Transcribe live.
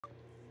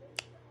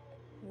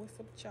What's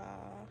up,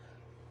 y'all?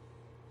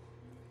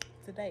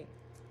 Today,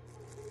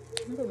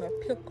 I'm doing a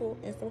pickle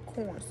and some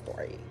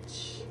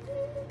cornstarch.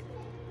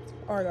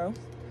 Argo.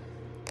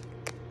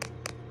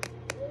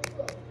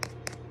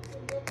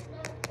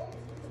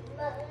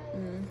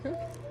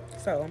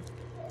 So,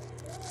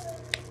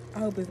 I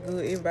hope it's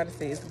good. Everybody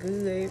says it's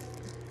good.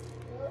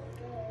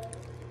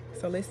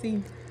 So, let's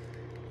see.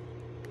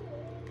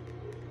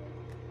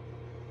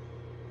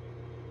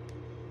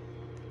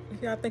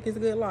 If y'all think it's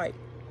good, like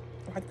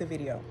the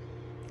video.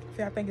 If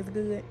y'all think it's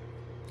good,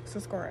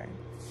 subscribe.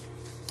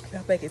 If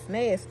y'all think it's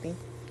nasty,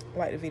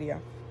 like the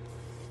video.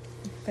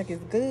 If you think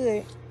it's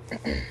good,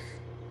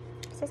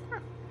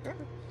 subscribe.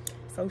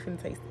 So we finna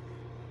taste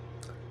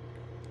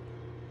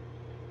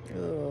it.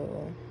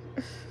 Ugh.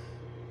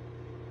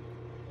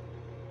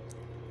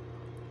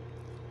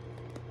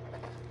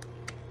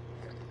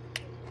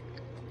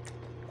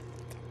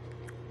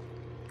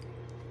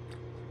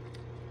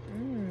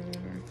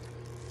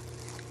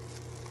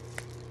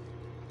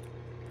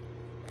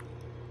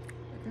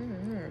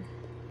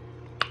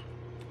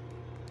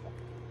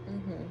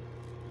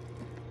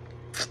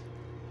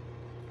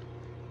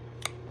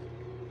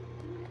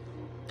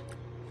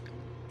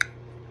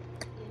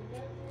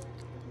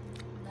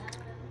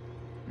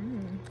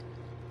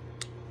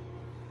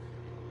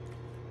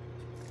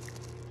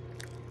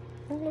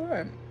 Oh,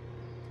 Lord.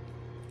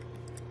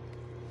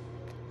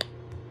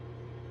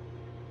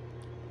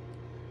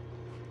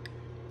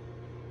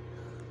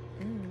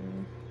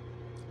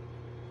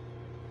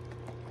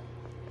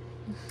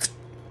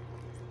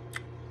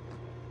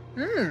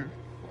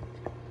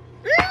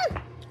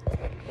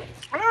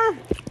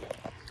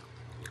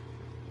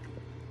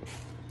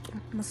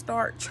 My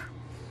starch.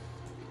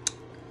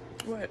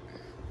 What?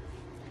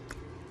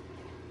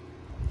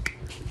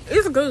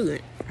 It's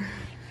good.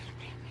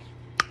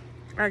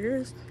 I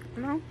guess,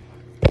 you know?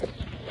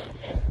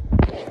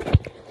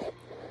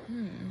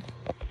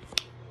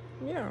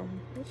 Yeah,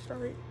 it's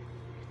straight.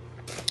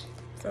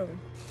 So,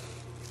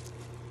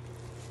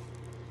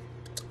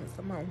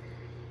 some more.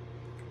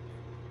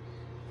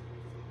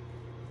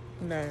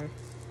 No.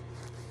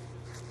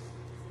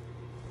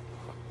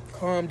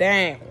 Calm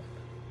down.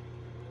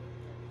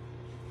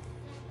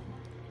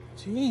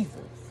 Jesus.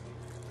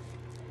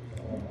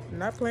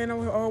 Not playing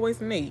on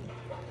always me.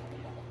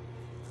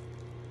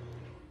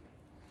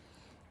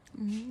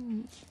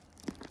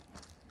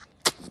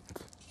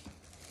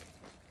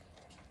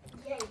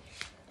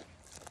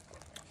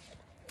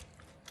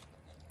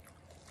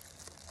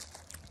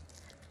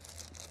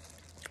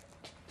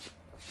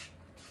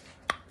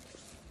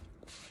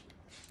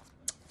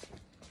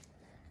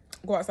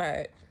 Go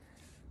outside.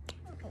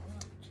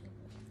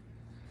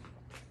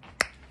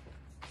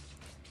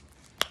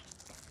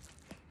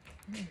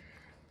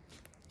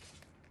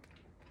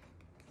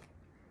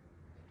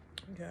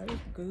 God,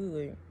 it's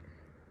good.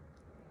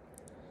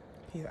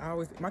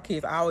 My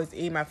kids always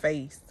in my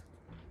face.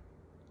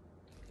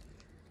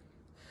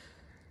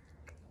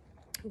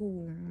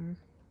 Ooh.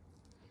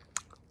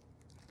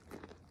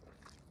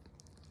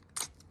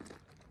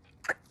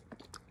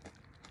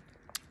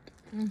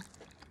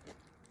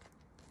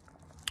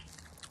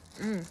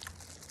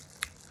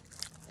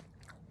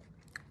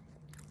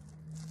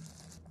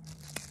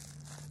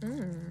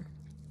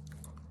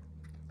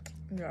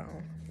 Yeah.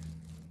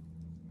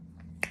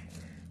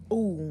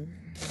 Ooh.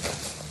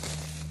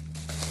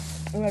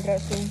 Oh, I got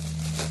some.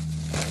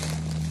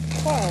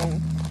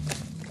 Oh.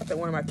 I think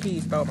one of my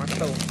kids stole my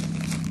stove.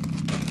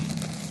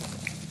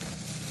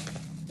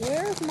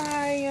 Where's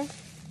my...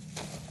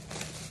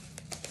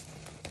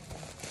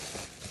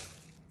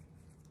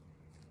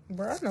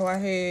 Bro, I know I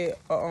had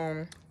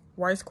a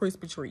Rice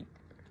Krispie treat.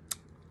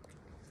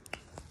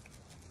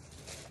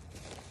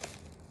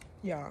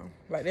 Y'all,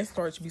 like that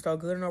starch be so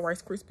good in a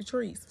Rice Krispie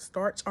treats.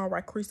 Starch on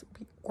Rice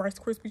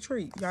Krispie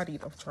treat. Y'all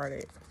need to try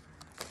that.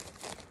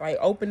 Like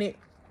open it,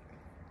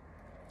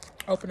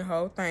 open the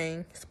whole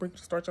thing, sprinkle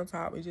starch on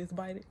top, and just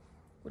bite it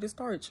with the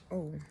starch.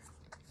 Oh,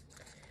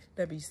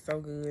 that'd be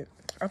so good.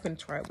 I'm gonna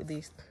try it with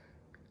this.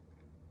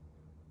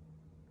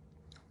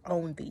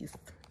 On these.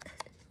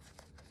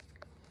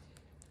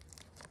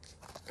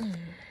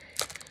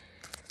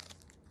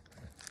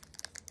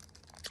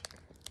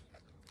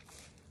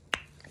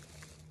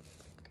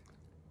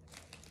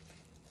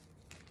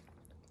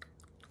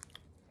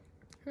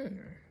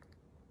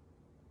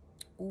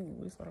 Ooh,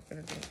 this is what I'm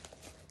finna do.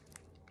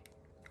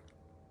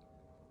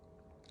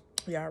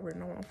 Yeah, I already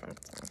know what I'm finna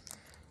do.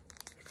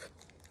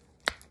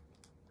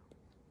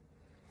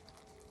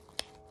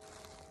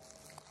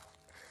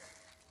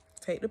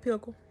 Take the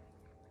pickle.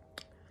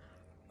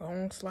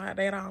 Don't slide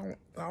that on.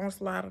 Don't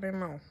slide it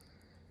in on.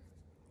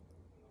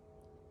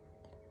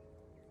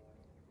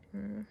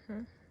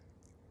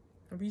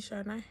 Be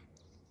sure now.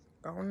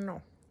 Don't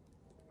know.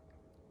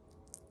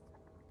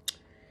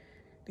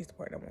 This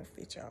part that won't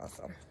fit y'all,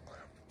 so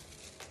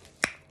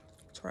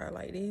try it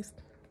like this.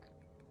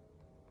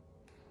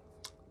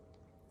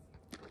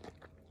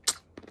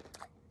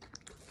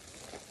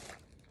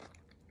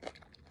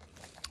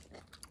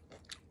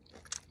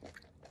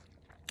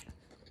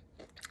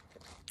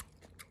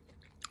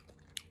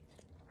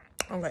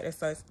 I don't like that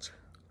sausage.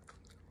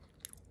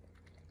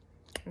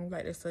 I don't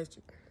like that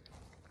sausage.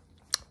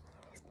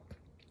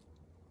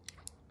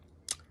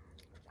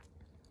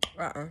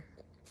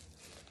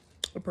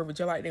 The perfect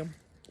just like them.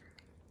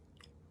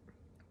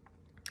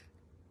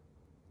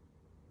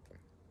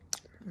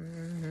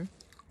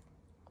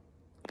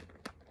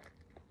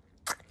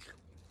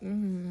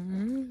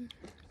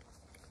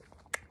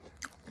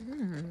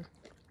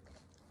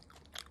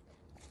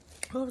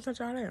 Whoever taught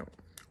y'all that?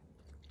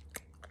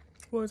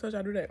 Whoever taught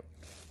y'all do that?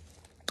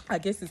 I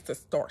guess it's the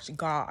starch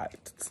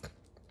gods.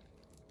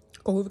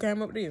 Or whoever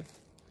came up with this.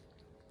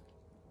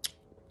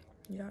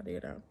 Y'all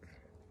did that.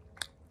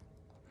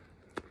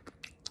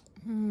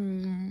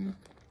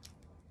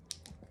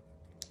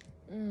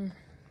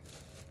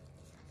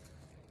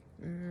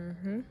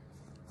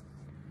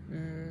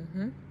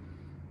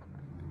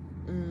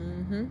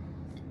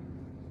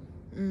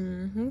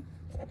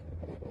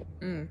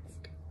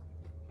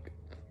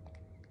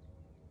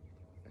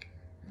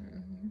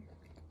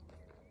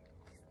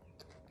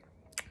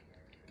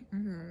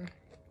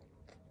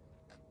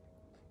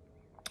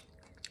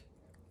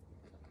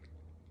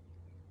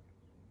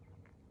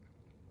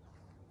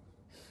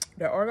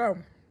 That orgo.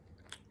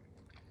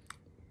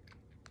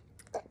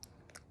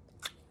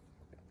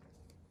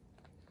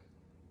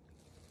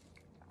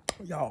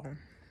 Y'all.